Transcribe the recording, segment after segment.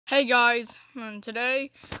Hey guys, and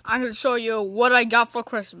today I'm going to show you what I got for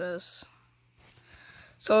Christmas.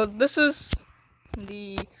 So this is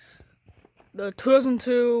the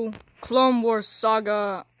 2002 Clone Wars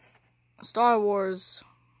Saga Star Wars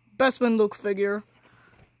Bespin Luke figure.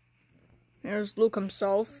 There's Luke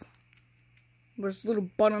himself with his little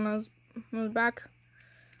button on his back.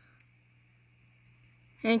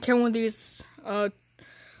 And came with these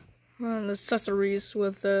accessories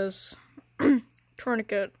with this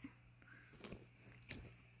tourniquet,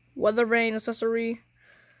 weather vane accessory.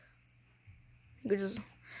 There's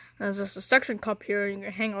just a suction cup here you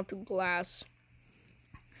can hang onto glass.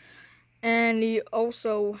 And he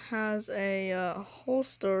also has a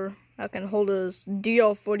holster that can hold his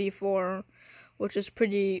DL-44, which is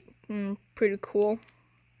pretty cool.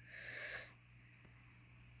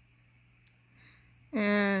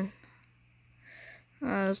 And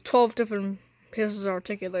there's 12 different pieces of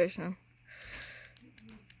articulation.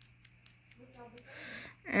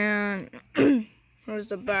 And here's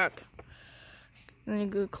the back. And you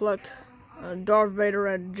can collect Darth Vader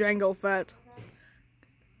and Jango Fett.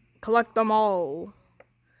 Collect them all.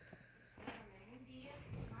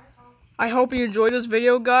 I hope you enjoyed this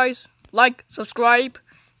video, guys. Like, subscribe,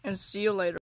 and see you later.